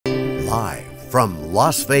Live from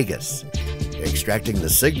Las Vegas, extracting the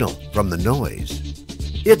signal from the noise.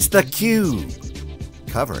 It's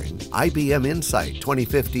theCUBE, covering IBM Insight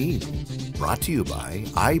 2015. Brought to you by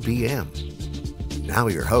IBM. Now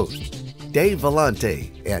your hosts, Dave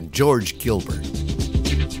Vellante and George Gilbert.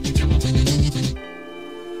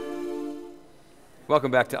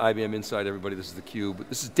 Welcome back to IBM Insight, everybody. This is theCUBE.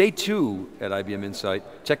 This is day 2 at IBM Insight.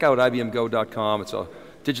 Check out IBMGo.com. It's a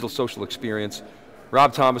digital social experience.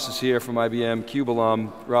 Rob Thomas is here from IBM, CUBE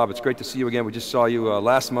alum. Rob, it's great to see you again. We just saw you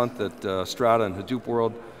last month at Strata and Hadoop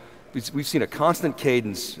World. We've seen a constant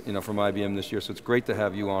cadence, from IBM this year, so it's great to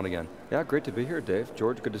have you on again. Yeah, great to be here, Dave.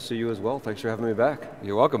 George, good to see you as well. Thanks for having me back.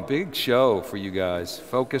 You're welcome. Big show for you guys.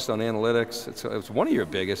 Focused on analytics. It's one of your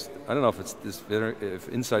biggest. I don't know if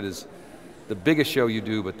Insight is the biggest show you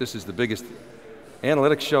do, but this is the biggest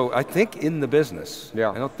analytics show, I think, in the business.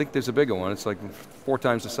 Yeah. I don't think there's a bigger one. It's like 4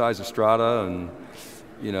 times the size of Strata, and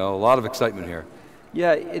a lot of excitement here.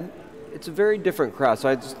 Yeah, it's a very different crowd. So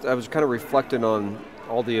I was kind of reflecting on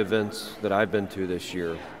all the events that I've been to this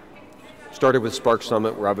year. Started with Spark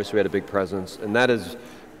Summit, where obviously we had a big presence, and that is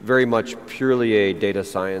very much purely a data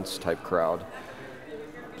science type crowd.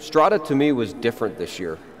 Strata to me was different this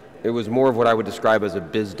year. It was more of what I would describe as a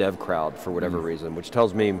biz dev crowd for whatever reason, which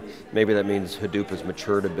tells me maybe that means Hadoop has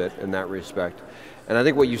matured a bit in that respect. And I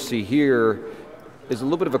think what you see here is a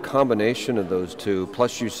little bit of a combination of those two,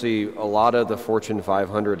 plus you see a lot of the Fortune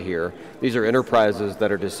 500 here. These are enterprises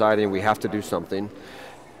that are deciding we have to do something,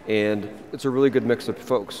 and it's a really good mix of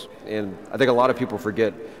folks. And I think a lot of people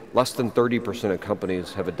forget less than 30% of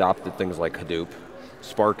companies have adopted things like Hadoop.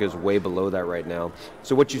 Spark is way below that right now.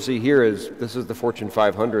 So what you see here is, this is the Fortune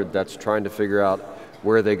 500 that's trying to figure out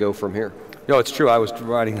where they go from here. It's true. I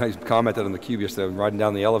commented on theCUBE yesterday, I'm riding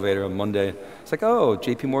down the elevator on Monday. It's like, oh,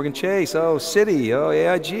 JP Morgan Chase, oh, Citi, oh,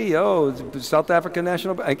 AIG, oh, South African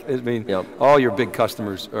National Bank. I mean, all your big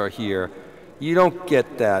customers are here. You don't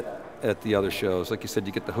get that at the other shows. Like you said,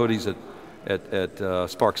 you get the hoodies at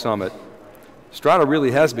Spark Summit. Strata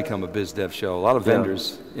really has become a biz dev show. A lot of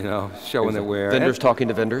vendors, showing their wares. Vendors talking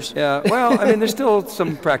to vendors. Yeah, well, I mean, there's still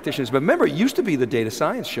some practitioners, but remember, it used to be the data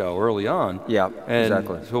science show early on. Yeah,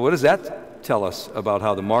 exactly. So what does that tell us about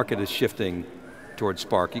how the market is shifting towards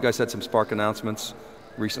Spark? You guys had some Spark announcements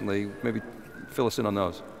recently. Maybe fill us in on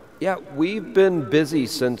those. Yeah, we've been busy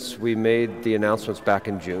since we made the announcements back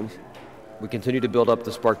in June. We continue to build up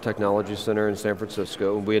the Spark Technology Center in San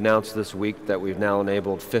Francisco. We announced this week that we've now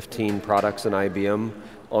enabled 15 products in IBM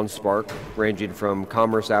on Spark, ranging from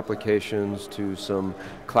commerce applications to some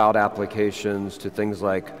cloud applications to things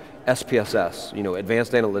like SPSS,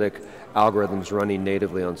 advanced analytic algorithms running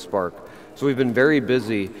natively on Spark. So we've been very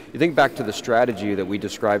busy. You think back to the strategy that we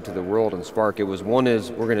described to the world in Spark, one is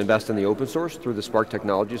we're going to invest in the open source through the Spark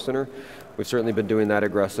Technology Center. We've certainly been doing that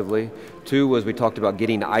aggressively. 2 was we talked about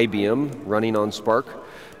getting IBM running on Spark,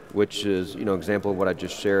 which is an example of what I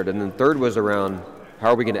just shared. And then 3rd was around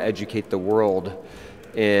how are we going to educate the world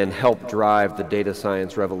and help drive the data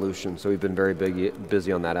science revolution. So we've been very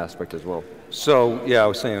busy on that aspect as well. So yeah, I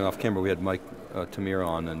was saying off camera, we had Mike Tamir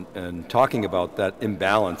on and talking about that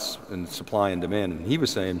imbalance in supply and demand, and he was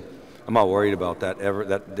saying, I'm not worried about that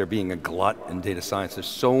there being a glut in data science. There's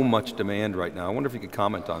so much demand right now. I wonder if you could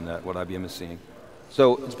comment on that, what IBM is seeing.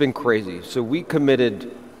 So it's been crazy. So we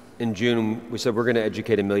committed in June, we said we're going to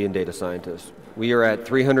educate 1 million data scientists. We are at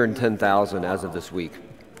 310,000 as of this week.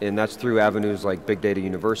 And that's through avenues like Big Data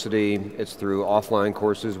University, it's through offline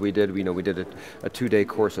courses we did. We did a 2-day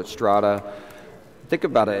course at Strata. Think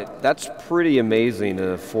about it, that's pretty amazing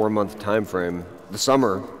in a 4-month time frame. The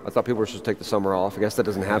summer, I thought people were supposed to take the summer off. I guess that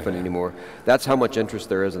doesn't happen anymore. That's how much interest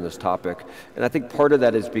there is in this topic. And I think part of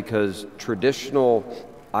that is because traditional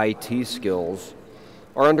IT skills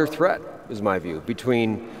are under threat, is my view.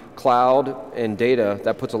 Between cloud and data,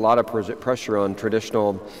 that puts a lot of pressure on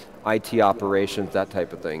traditional IT operations, that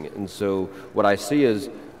type of thing. And so what I see is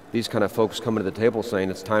these kind of folks coming to the table saying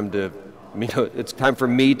it's time for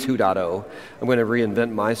me 2.0. I'm going to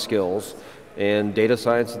reinvent my skills, and data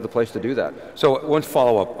science is the place to do that. So one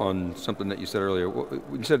follow-up on something that you said earlier.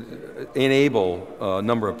 You said enable a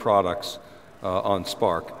number of products on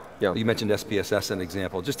Spark. Yeah. You mentioned SPSS as an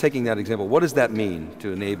example. Just taking that example, what does that mean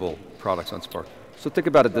to enable products on Spark? So think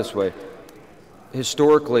about it this way.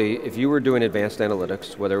 Historically, if you were doing advanced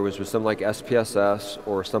analytics, whether it was with something like SPSS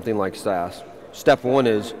or something like SAS, step 1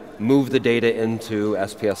 is move the data into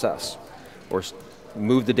SPSS, or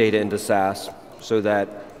move the data into SAS so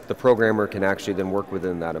that the programmer can actually then work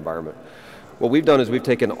within that environment. What we've done is we've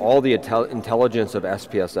taken all the intelligence of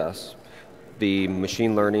SPSS, the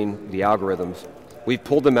machine learning, the algorithms, We've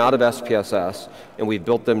pulled them out of SPSS, and we've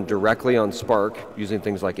built them directly on Spark using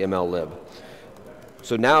things like MLlib.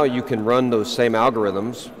 So now you can run those same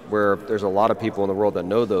algorithms, where there's a lot of people in the world that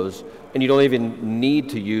know those, and you don't even need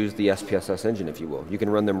to use the SPSS engine, if you will. You can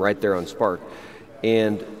run them right there on Spark.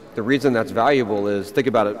 And the reason that's valuable is, think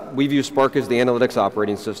about it, we've used Spark as the analytics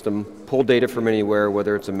operating system, pull data from anywhere,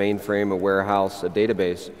 whether it's a mainframe, a warehouse, a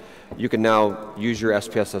database. You can now use your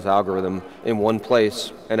SPSS algorithm in one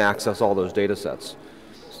place and access all those data sets.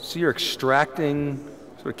 So you're extracting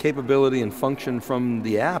sort of capability and function from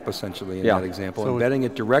the app, essentially, in that example, so embedding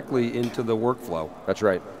it directly into the workflow. That's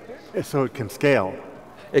right. So it can scale.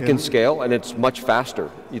 It can scale, and it's much faster.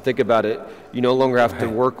 You think about it, you no longer have to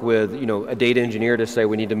work with a data engineer to say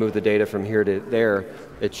we need to move the data from here to there.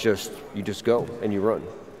 It's just, you just go and you run.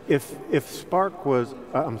 If Spark was,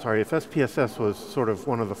 if SPSS was sort of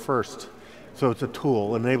one of the first, so it's a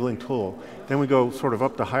tool, enabling tool, then we go sort of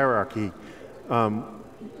up the hierarchy,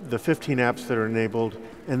 the 15 apps that are enabled,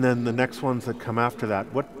 and then the next ones that come after that,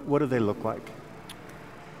 what do they look like?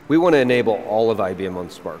 We want to enable all of IBM on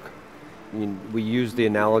Spark. I mean, we used the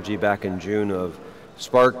analogy back in June of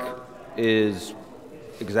Spark is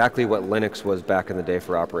exactly what Linux was back in the day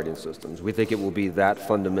for operating systems. We think it will be that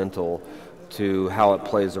fundamental to how it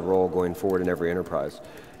plays a role going forward in every enterprise.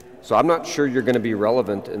 So I'm not sure you're going to be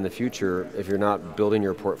relevant in the future if you're not building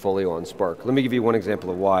your portfolio on Spark. Let me give you one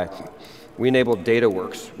example of why. We enabled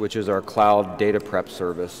DataWorks, which is our cloud data prep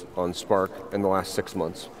service on Spark in the last 6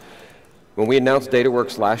 months. When we announced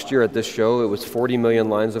DataWorks last year at this show, it was 40 million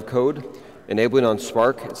lines of code. Enabling on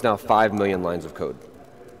Spark, it's now 5 million lines of code.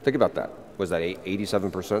 Think about that. Was that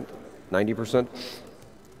 87%, 90%?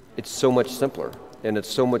 It's so much simpler, and it's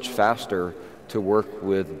so much faster to work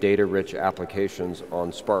with data-rich applications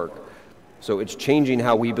on Spark. So it's changing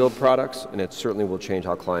how we build products, and it certainly will change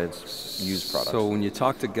how clients use products. So when you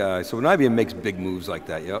talk to guys, so when IBM makes big moves like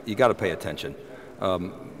that, you got to pay attention.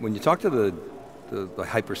 When you talk to the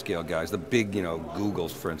hyperscale guys, the big,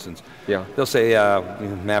 Googles, for instance, they'll say,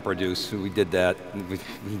 MapReduce, we did that, we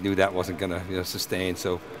knew that wasn't going to sustain,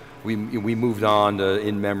 so we moved on to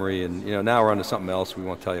in-memory, and now we're on to something else, we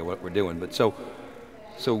won't tell you what we're doing. But so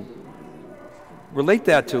relate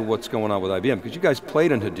that to what's going on with IBM, because you guys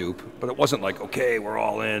played in Hadoop, but it wasn't like, okay, we're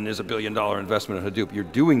all in, there's $1 billion investment in Hadoop. You're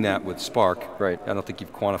doing that with Spark. Right. I don't think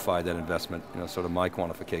you've quantified that investment, sort of my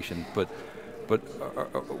quantification, but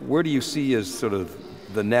where do you see as sort of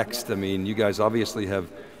the next? I mean, you guys obviously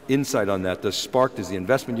have insight on that. Does the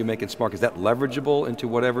investment you make in Spark, is that leverageable into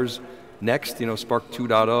whatever's next, Spark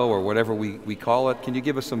 2.0 or whatever we call it? Can you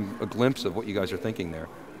give us a glimpse of what you guys are thinking there?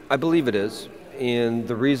 I believe it is. And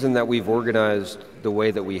the reason that we've organized the way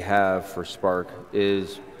that we have for Spark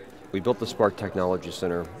is we built the Spark Technology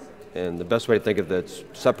Center, and the best way to think of that is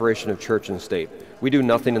separation of church and state. We do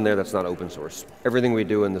nothing in there that's not open source. Everything we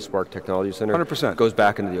do in the Spark Technology Center 100%. Goes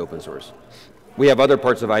back into the open source. We have other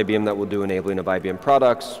parts of IBM that will do enabling of IBM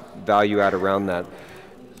products, value add around that.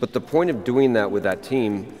 But the point of doing that with that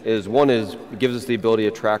team is, one is, it gives us the ability to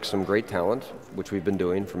attract some great talent, which we've been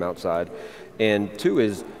doing from outside, and two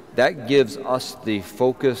is, that gives us the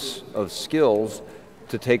focus of skills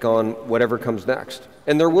to take on whatever comes next.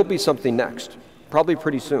 And there will be something next, probably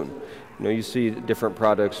pretty soon. You see different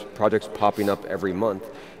projects popping up every month.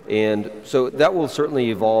 And so that will certainly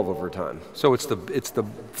evolve over time. So it's the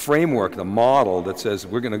framework, the model that says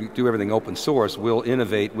we're going to do everything open source, we'll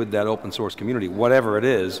innovate with that open source community, whatever it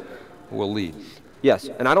is, we'll lead. Yes,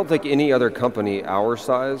 and I don't think any other company our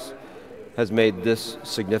size has made this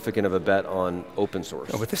significant of a bet on open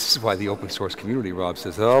source. No, but this is why the open source community, Rob,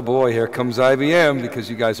 says, oh boy, here comes IBM, because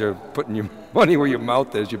you guys are putting your money where your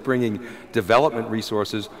mouth is. You're bringing development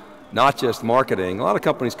resources, not just marketing. A lot of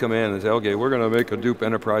companies come in and say, okay, we're going to make Hadoop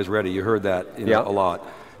enterprise ready. You heard that a lot.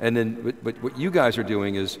 And then, but what you guys are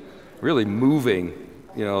doing is really moving,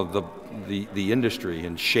 the industry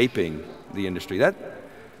and shaping the industry.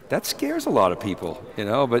 That scares a lot of people,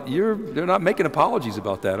 but they're not making apologies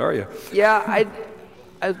about that, are you? Yeah,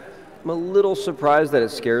 I'm a little surprised that it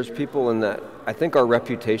scares people, in that I think our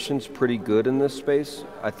reputation's pretty good in this space.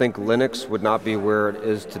 I think Linux would not be where it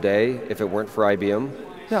is today if it weren't for IBM.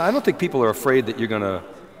 Yeah, I don't think people are afraid that you're going to,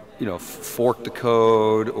 fork the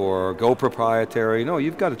code or go proprietary. No,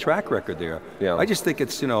 you've got a track record there. Yeah. I just think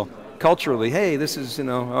it's, culturally, hey, this is,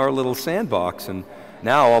 our little sandbox, and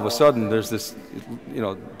now all of a sudden there's this,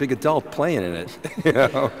 big adult playing in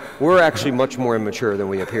it. We're actually much more immature than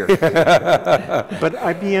we appear. But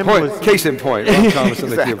IBM was... Case in point.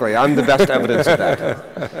 Exactly, I'm the best evidence of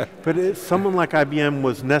that. But someone like IBM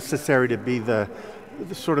was necessary to be the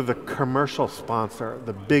sort of the commercial sponsor,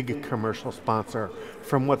 the big commercial sponsor,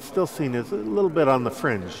 from what's still seen as a little bit on the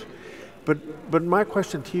fringe. But my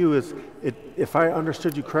question to you is, if I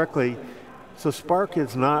understood you correctly, so Spark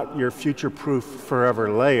is not your future-proof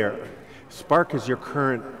forever layer. Spark is your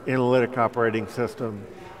current analytic operating system,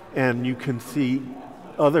 and you can see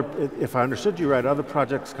other, if I understood you right, other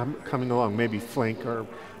projects coming along, maybe Flink or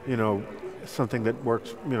something that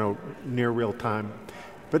works near real time.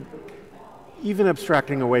 But even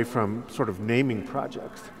abstracting away from sort of naming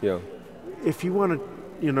projects, if you want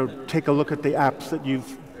to take a look at the apps that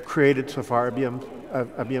you've created so far,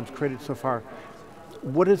 IBM's created so far,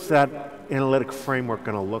 what is that analytic framework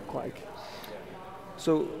going to look like?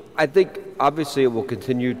 So I think obviously it will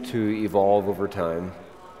continue to evolve over time.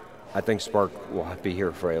 I think Spark will be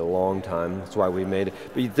here for a long time. That's why we made it.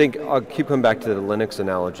 But you think, I'll keep coming back to the Linux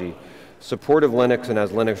analogy. Support of Linux, and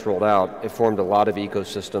as Linux rolled out, it formed a lot of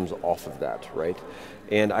ecosystems off of that, right?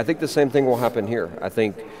 And I think the same thing will happen here. I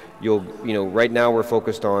think right now we're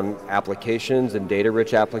focused on applications and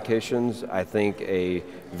data-rich applications. I think a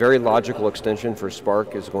very logical extension for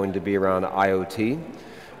Spark is going to be around IoT,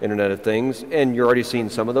 Internet of Things, and you're already seeing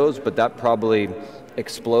some of those, but that probably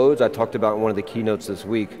explodes. I talked about in one of the keynotes this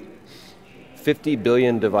week, 50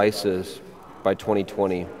 billion devices by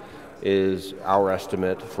 2020 is our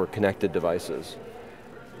estimate for connected devices.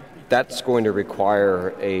 That's going to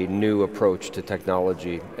require a new approach to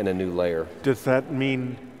technology and a new layer. Does that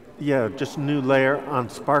mean, just new layer on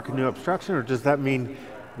Spark, a new abstraction, or does that mean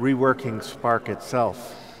reworking Spark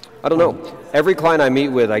itself? I don't know. Every client I meet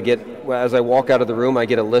with, as I walk out of the room, I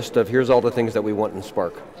get a list of here's all the things that we want in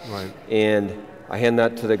Spark. Right. And I hand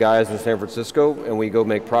that to the guys in San Francisco and we go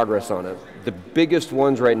make progress on it. The biggest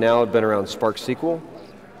ones right now have been around Spark SQL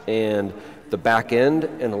and the back end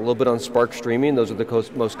and a little bit on Spark streaming. Those are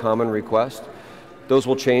the most common requests. Those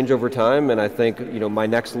will change over time, and I think my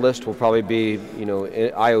next list will probably be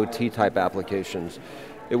IoT type applications.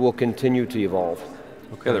 It will continue to evolve.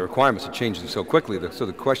 Okay, the requirements are changing so quickly, so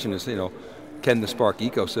the question is, can the Spark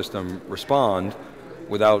ecosystem respond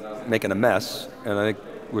without making a mess? And I think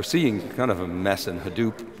we're seeing kind of a mess in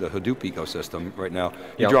Hadoop, the Hadoop ecosystem right now.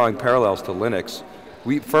 You're drawing parallels to Linux.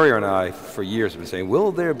 Furrier and I, for years, have been saying,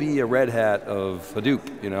 will there be a Red Hat of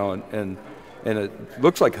Hadoop? And it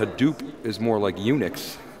looks like Hadoop is more like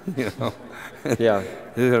Unix, Yeah.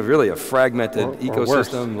 Really a fragmented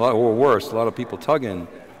ecosystem, or worse, a lot of people tugging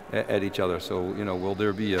at each other. So, will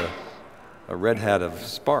there be a Red Hat of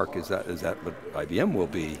Spark? Is that what IBM will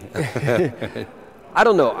be? I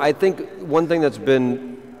don't know. I think one thing that's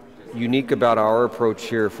been unique about our approach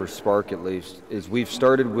here for Spark, at least, is we've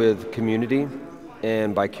started with community,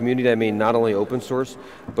 and by community I mean not only open source,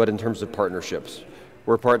 but in terms of partnerships.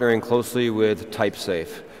 We're partnering closely with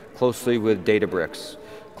TypeSafe, closely with Databricks,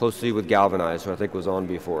 closely with Galvanize, who I think was on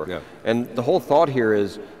before. Yeah. And the whole thought here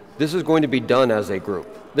is, this is going to be done as a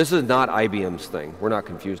group. This is not IBM's thing. We're not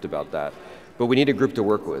confused about that. But we need a group to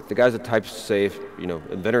work with. The guys at TypeSafe,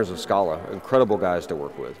 inventors of Scala, incredible guys to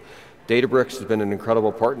work with. Databricks has been an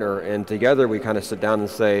incredible partner, and together we kind of sit down and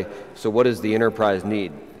say, so what does the enterprise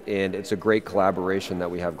need? And it's a great collaboration that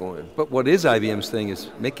we have going. But what is IBM's thing is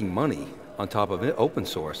making money on top of it, open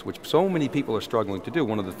source, which so many people are struggling to do.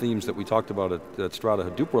 One of the themes that we talked about at Strata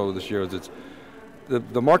Hadoop World this year is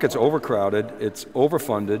the market's overcrowded, it's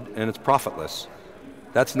overfunded, and it's profitless.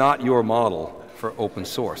 That's not your model for open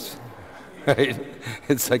source. Right?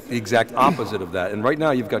 It's like the exact opposite of that. And right now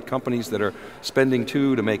you've got companies that are spending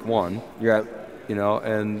 2 to make 1. Yeah.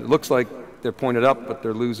 And it looks like they're pointed up, but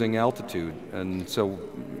they're losing altitude. And so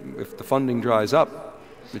if the funding dries up,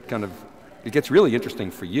 it gets really interesting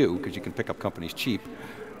for you because you can pick up companies cheap.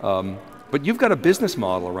 But you've got a business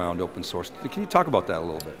model around open source. Can you talk about that a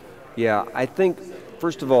little bit? Yeah, I think,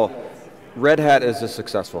 first of all, Red Hat is a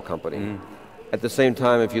successful company. Mm. At the same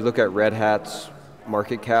time, if you look at Red Hat's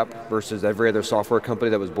market cap versus every other software company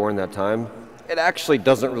that was born that time, it actually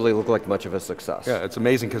doesn't really look like much of a success. Yeah, it's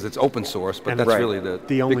amazing because it's open source, but that's really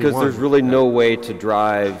the only because one. There's really no way to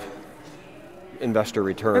drive investor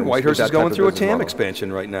returns. And Whitehurst is going through a TAM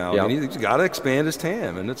expansion right now. Yeah. I mean, he's got to expand his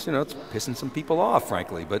TAM, and it's it's pissing some people off,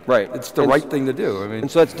 frankly, but it's the right thing to do. And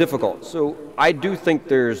so that's difficult. So I do think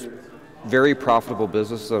there's very profitable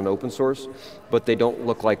businesses on open source, but they don't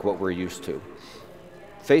look like what we're used to.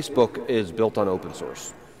 Facebook is built on open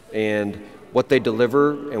source, and what they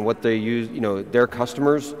deliver and what they use, their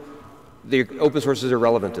customers, the open source is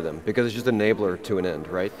irrelevant to them because it's just an enabler to an end,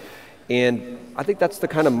 right? And I think that's the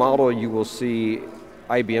kind of model you will see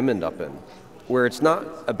IBM end up in, where it's not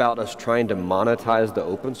about us trying to monetize the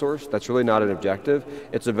open source. That's really not an objective.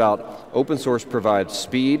 It's about open source provides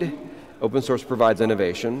speed, open source provides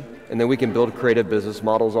innovation, and then we can build creative business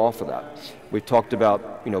models off of that. We've talked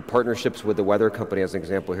about partnerships with the weather company as an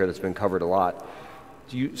example here that's been covered a lot.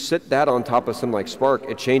 you sit that on top of something like Spark,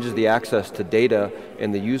 it changes the access to data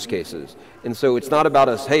and the use cases. And so it's not about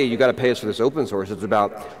us, hey, you got to pay us for this open source, it's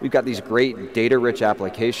about, we've got these great data-rich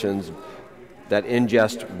applications that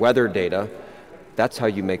ingest weather data, that's how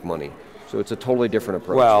you make money. So it's a totally different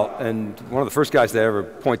approach. Well, and one of the first guys to ever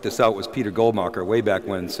point this out was Peter Goldmacher, way back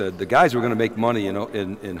when, said the guys who are going to make money in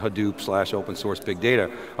Hadoop / open source big data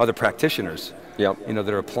are the practitioners. Yep. That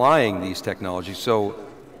are applying these technologies. So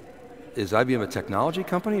is IBM a technology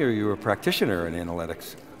company, or are you a practitioner in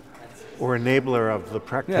analytics? Or enabler of the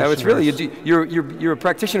practitioners. Yeah, it's really, you're a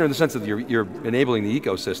practitioner in the sense that you're enabling the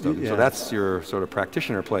ecosystem. Yeah. So that's your sort of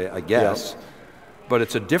practitioner play, I guess. Yep. But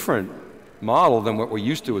it's a different model than what we're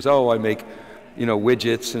used to is, I make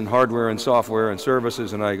widgets and hardware and software and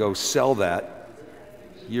services and I go sell that.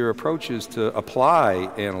 Your approach is to apply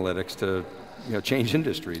analytics to change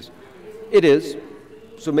industries. It is.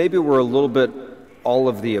 So maybe we're a little bit all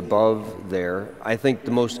of the above there. I think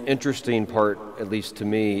the most interesting part, at least to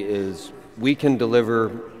me, is we can deliver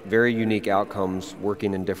very unique outcomes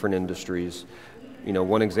working in different industries.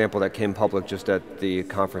 One example that came public just at the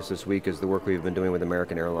conference this week is the work we've been doing with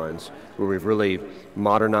American Airlines, where we've really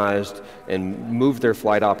modernized and moved their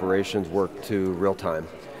flight operations work to real time.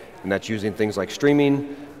 And that's using things like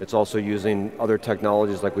streaming, it's also using other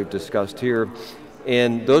technologies like we've discussed here,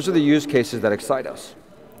 and those are the use cases that excite us.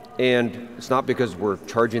 And it's not because we're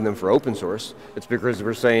charging them for open source, it's because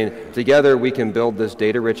we're saying, together we can build this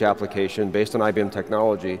data-rich application based on IBM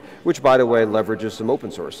technology, which by the way, leverages some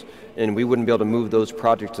open source. And we wouldn't be able to move those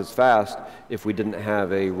projects as fast if we didn't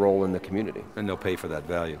have a role in the community. And they'll pay for that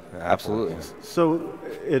value. Absolutely. So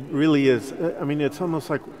it really is, it's almost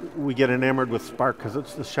like we get enamored with Spark because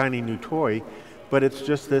it's the shiny new toy, but it's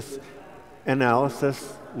just this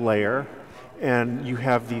analysis layer, and you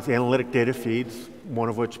have these analytic data feeds, one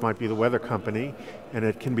of which might be the weather company, and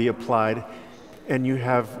it can be applied. And you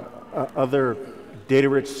have other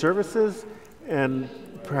data-rich services and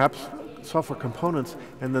perhaps software components,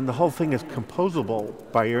 and then the whole thing is composable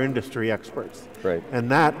by your industry experts. Right.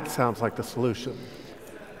 And that sounds like the solution.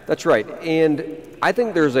 That's right, and I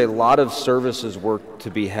think there's a lot of services work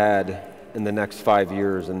to be had in the next 5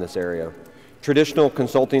 years in this area. Traditional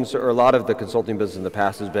consulting, or a lot of the consulting business in the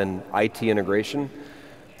past has been IT integration.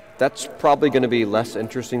 That's probably going to be less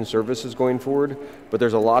interesting services going forward, but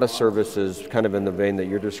there's a lot of services kind of in the vein that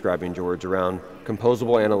you're describing, George, around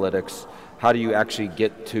composable analytics. How do you actually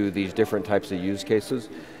get to these different types of use cases?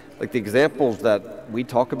 Like the examples that we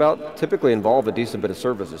talk about typically involve a decent bit of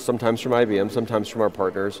services, sometimes from IBM, sometimes from our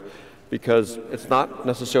partners, because it's not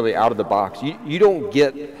necessarily out of the box. You don't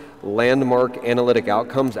get landmark analytic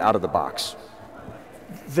outcomes out of the box.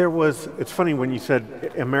 It's funny when you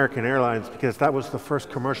said American Airlines, because that was the first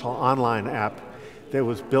commercial online app that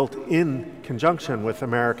was built in conjunction with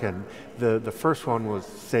American. The first one was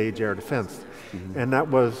Sage Air Defense. Mm-hmm. And that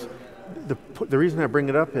was, the reason I bring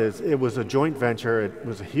it up is it was a joint venture, it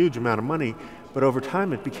was a huge amount of money, but over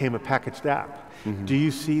time it became a packaged app. Mm-hmm. Do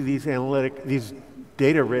you see these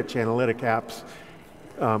data-rich analytic apps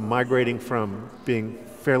migrating from being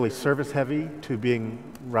fairly service heavy to being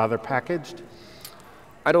rather packaged?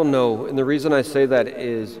 I don't know, and the reason I say that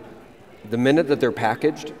is the minute that they're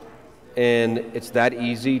packaged and it's that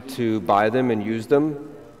easy to buy them and use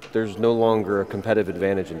them, there's no longer a competitive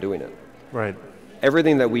advantage in doing it. Right.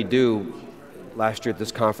 Everything that we do, last year at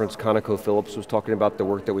this conference, ConocoPhillips was talking about the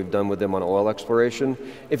work that we've done with them on oil exploration.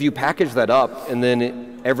 If you package that up and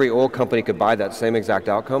then every oil company could buy that same exact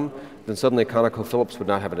outcome, then suddenly ConocoPhillips would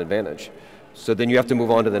not have an advantage. So then you have to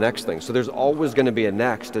move on to the next thing. So there's always going to be a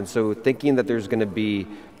next, and so thinking that there's going to be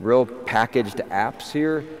real packaged apps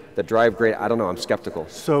here that drive great, I don't know, I'm skeptical.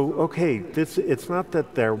 So, okay, it's not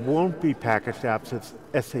that there won't be packaged apps, it's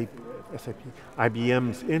SAP,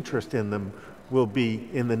 IBM's interest in them will be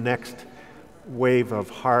in the next wave of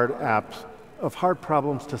hard apps, of hard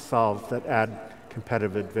problems to solve that add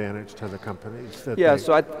competitive advantage to the companies. Yeah,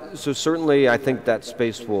 so certainly I think that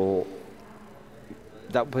space will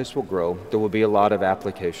grow. There will be a lot of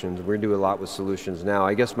applications. We're going to do a lot with solutions now.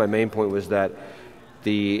 I guess my main point was that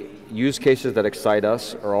the use cases that excite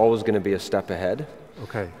us are always going to be a step ahead.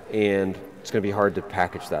 Okay. And it's going to be hard to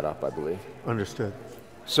package that up, I believe. Understood.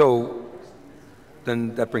 So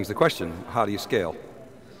then that brings the question, how do you scale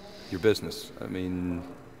your business?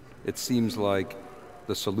 It seems like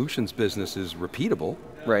the solutions business is repeatable.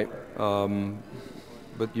 Right.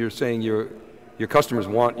 But you're saying your customers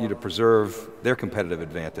want you to preserve their competitive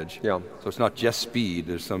advantage. Yeah. So it's not just speed,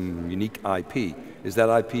 there's some unique IP. Is that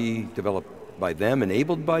IP developed by them,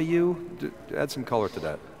 enabled by you? Add some color to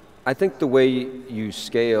that. I think the way you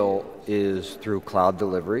scale is through cloud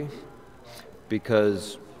delivery,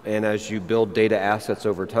 because And as you build data assets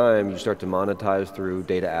over time, you start to monetize through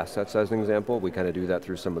data assets as an example. We kind of do that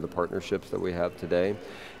through some of the partnerships that we have today.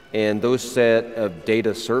 And those set of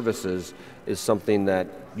data services is something that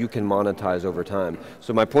you can monetize over time.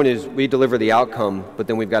 So my point is, we deliver the outcome, but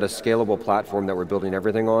then we've got a scalable platform that we're building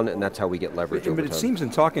everything on, and that's how we get leverage over time. But it seems in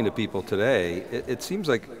talking to people today, it seems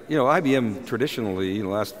like, IBM traditionally, in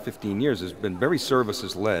the last 15 years, has been very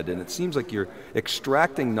services led, and it seems like you're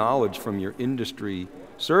extracting knowledge from your industry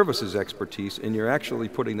services expertise, and you're actually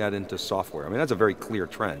putting that into software. I mean, that's a very clear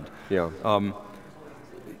trend. Yeah.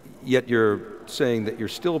 Yet you're saying that you're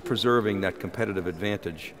still preserving that competitive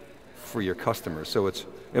advantage for your customers. So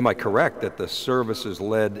am I correct that the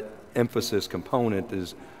services-led emphasis component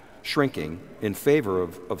is shrinking in favor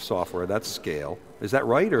of software? That's scale. Is that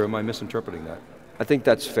right, or am I misinterpreting that? I think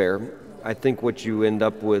that's fair. I think what you end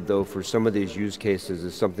up with, though, for some of these use cases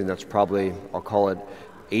is something that's probably, I'll call it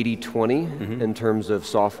 80-20 in terms of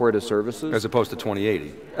software to services. As opposed to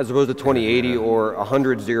 20-80. As opposed to 20-80 or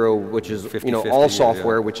 100-0, which is 50-50, all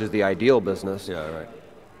software, which is the ideal business. Yeah, right.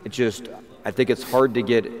 It just, I think it's hard to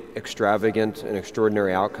get extravagant and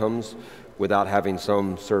extraordinary outcomes without having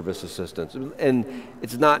some service assistance. And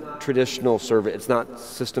it's not traditional service, it's not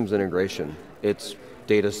systems integration, it's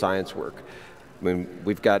data science work. I mean,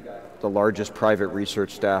 we've got the largest private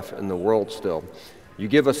research staff in the world still. You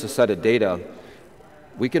give us a set of data,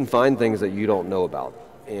 we can find things that you don't know about,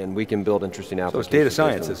 and we can build interesting applications. So it's data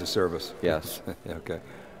science as a service? Yes. Yeah, okay.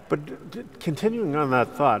 But continuing on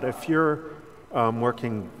that thought, if you're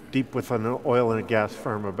working deep with an oil and gas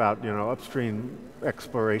firm about upstream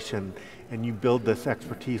exploration, and you build this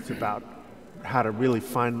expertise about how to really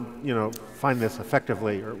find this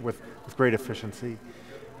effectively or with great efficiency,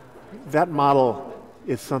 that model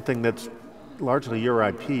is something that's largely your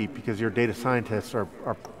IP because your data scientists are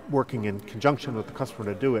working in conjunction with the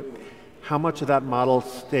customer to do it. How much of that model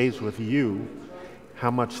stays with you?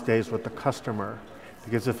 How much stays with the customer?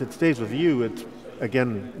 Because if it stays with you, it's,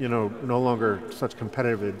 again, no longer such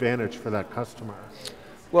competitive advantage for that customer.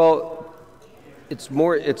 Well, it's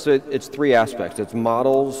three aspects. It's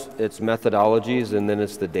models, it's methodologies, and then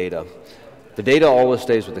it's the data. The data always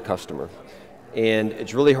stays with the customer. And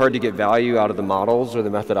it's really hard to get value out of the models or the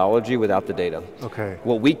methodology without the data. Okay.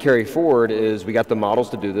 What we carry forward is we got the models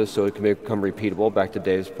to do this so it can become repeatable, back to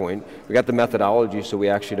Dave's point. We got the methodology so we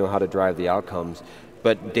actually know how to drive the outcomes.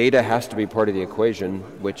 But data has to be part of the equation,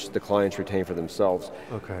 which the clients retain for themselves.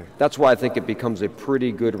 Okay. That's why I think it becomes a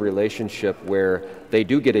pretty good relationship where they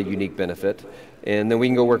do get a unique benefit, and then we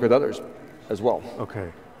can go work with others as well.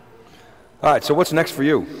 Okay. All right, so what's next for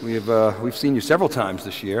you? We've seen you several times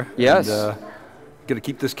this year. Yes. And, going to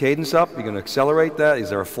keep this cadence up? You're going to accelerate that?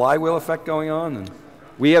 Is there a flywheel effect going on?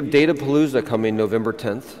 We have Datapalooza coming November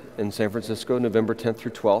 10th in San Francisco, November 10th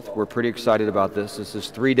through 12th. We're pretty excited about this. This is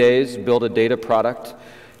 3 days, build a data product,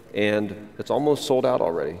 and it's almost sold out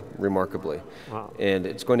already, remarkably. Wow. And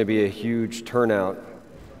it's going to be a huge turnout.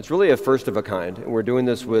 It's really a first of a kind, and we're doing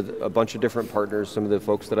this with a bunch of different partners, some of the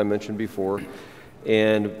folks that I mentioned before.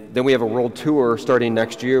 And then we have a world tour starting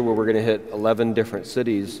next year where we're going to hit 11 different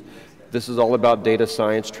cities. This is all about data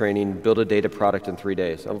science training, build a data product in 3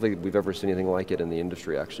 days. I don't think we've ever seen anything like it in the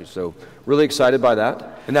industry, actually. So really excited by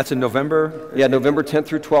that. And that's in November? Yeah, November 10th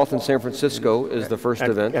through 12th in San Francisco is the first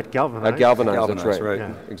event. At Galvanize? At Galvanize, that's right.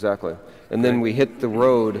 Yeah. Exactly. And then we hit the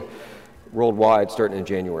road worldwide starting in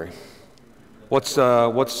January. What's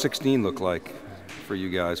 16 look like for you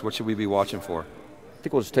guys? What should we be watching for? I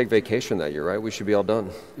think we'll just take vacation that year, right? We should be all done.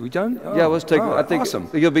 We done? Oh, yeah, let's take, I think awesome.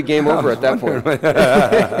 You'll be game over at that point.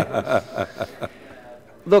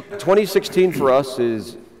 Look, 2016 for us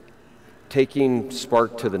is taking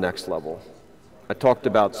Spark to the next level. I talked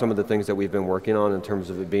about some of the things that we've been working on in terms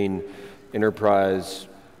of it being enterprise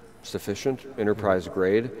sufficient, enterprise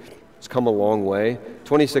grade. It's come a long way.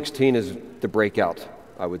 2016 is the breakout,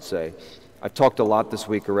 I would say. I've talked a lot this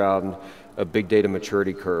week around a big data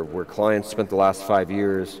maturity curve where clients spent the last 5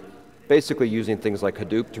 years basically using things like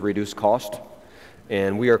Hadoop to reduce cost.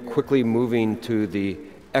 And we are quickly moving to the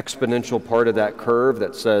exponential part of that curve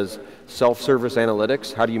that says self-service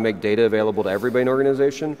analytics, how do you make data available to everybody in an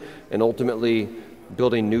organization, and ultimately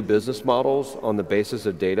building new business models on the basis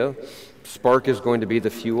of data. Spark is going to be the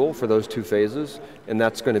fuel for those two phases, and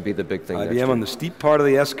that's going to be the big thing next year. IBM on the steep part of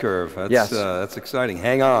the S-curve. Yes. That's exciting.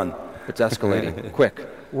 Hang on. It's escalating, quick.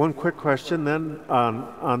 One quick question then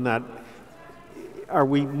on that. Are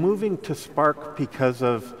we moving to Spark because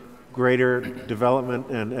of greater development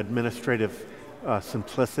and administrative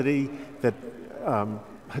simplicity that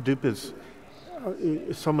Hadoop is,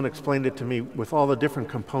 someone explained it to me, with all the different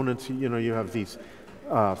components, you have these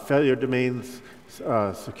failure domains,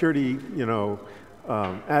 security,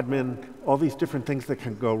 admin, all these different things that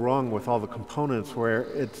can go wrong with all the components, where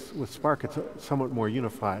with Spark it's somewhat more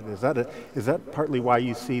unified. Is that partly why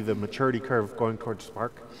you see the maturity curve going towards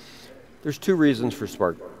Spark? There's two reasons for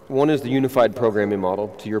Spark. One is the unified programming model,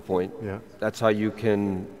 to your point. Yeah. That's how you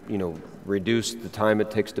can, reduce the time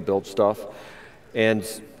it takes to build stuff. And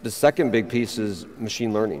the second big piece is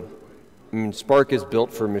machine learning. Spark is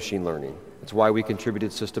built for machine learning. It's why we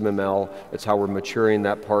contributed SystemML. It's how we're maturing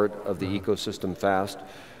that part of the ecosystem fast.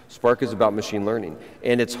 Spark is about machine learning.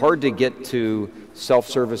 And it's hard to get to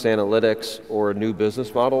self-service analytics or new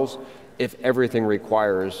business models if everything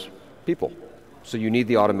requires people. So you need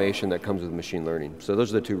the automation that comes with machine learning. So those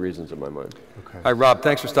are the two reasons in my mind. Okay. All right, Rob,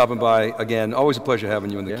 thanks for stopping by again. Always a pleasure having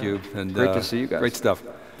you in theCUBE. And great to see you guys. Great stuff.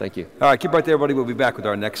 Thank you. All right, keep right there, everybody. We'll be back with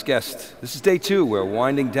our next guest. This is day 2. We're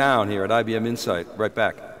winding down here at IBM Insight. Right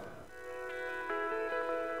back.